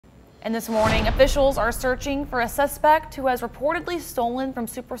And this morning, officials are searching for a suspect who has reportedly stolen from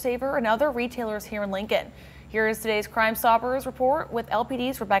Super Saver and other retailers here in Lincoln. Here is today's Crime Stoppers report with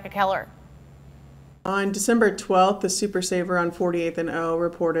LPD's Rebecca Keller. On December 12th, the Super Saver on 48th and O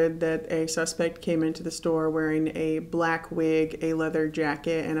reported that a suspect came into the store wearing a black wig, a leather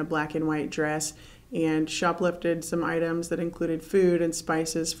jacket, and a black and white dress, and shoplifted some items that included food and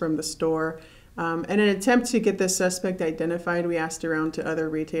spices from the store. In an attempt to get this suspect identified, we asked around to other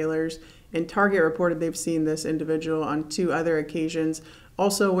retailers, and Target reported they've seen this individual on 2 other occasions,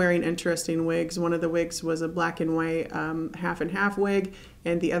 also wearing interesting wigs. One of the wigs was a black and white half and half wig,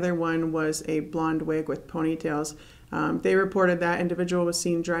 and the other one was a blonde wig with ponytails. They reported that individual was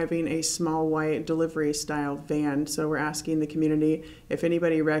seen driving a small white delivery style van, so we're asking the community if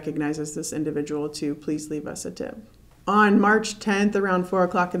anybody recognizes this individual to please leave us a tip. On March 10th, around 4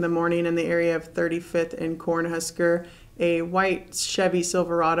 o'clock in the morning in the area of 35th and Cornhusker, a white Chevy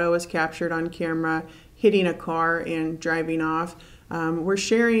Silverado was captured on camera hitting a car and driving off. We're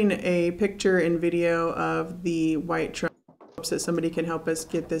sharing a picture and video of the white truck so that somebody can help us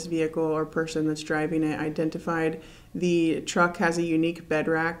get this vehicle or person that's driving it identified. The truck has a unique bed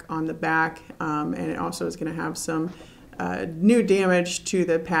rack on the back, and it also is going to have some new damage to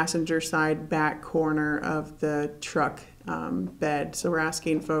the passenger side back corner of the truck bed. So we're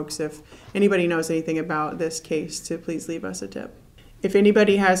asking folks if anybody knows anything about this case to please leave us a tip. If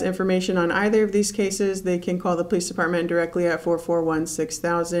anybody has information on either of these cases, they can call the police department directly at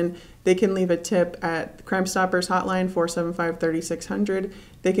 441-6000. They can leave a tip at Crime Stoppers hotline 475-3600.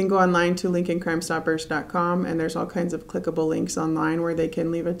 They can go online to lincoln-crimestoppers.com, and there's all kinds of clickable links online where they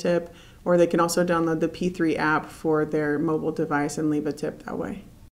can leave a tip, or they can also download the P3 app for their mobile device and leave a tip that way.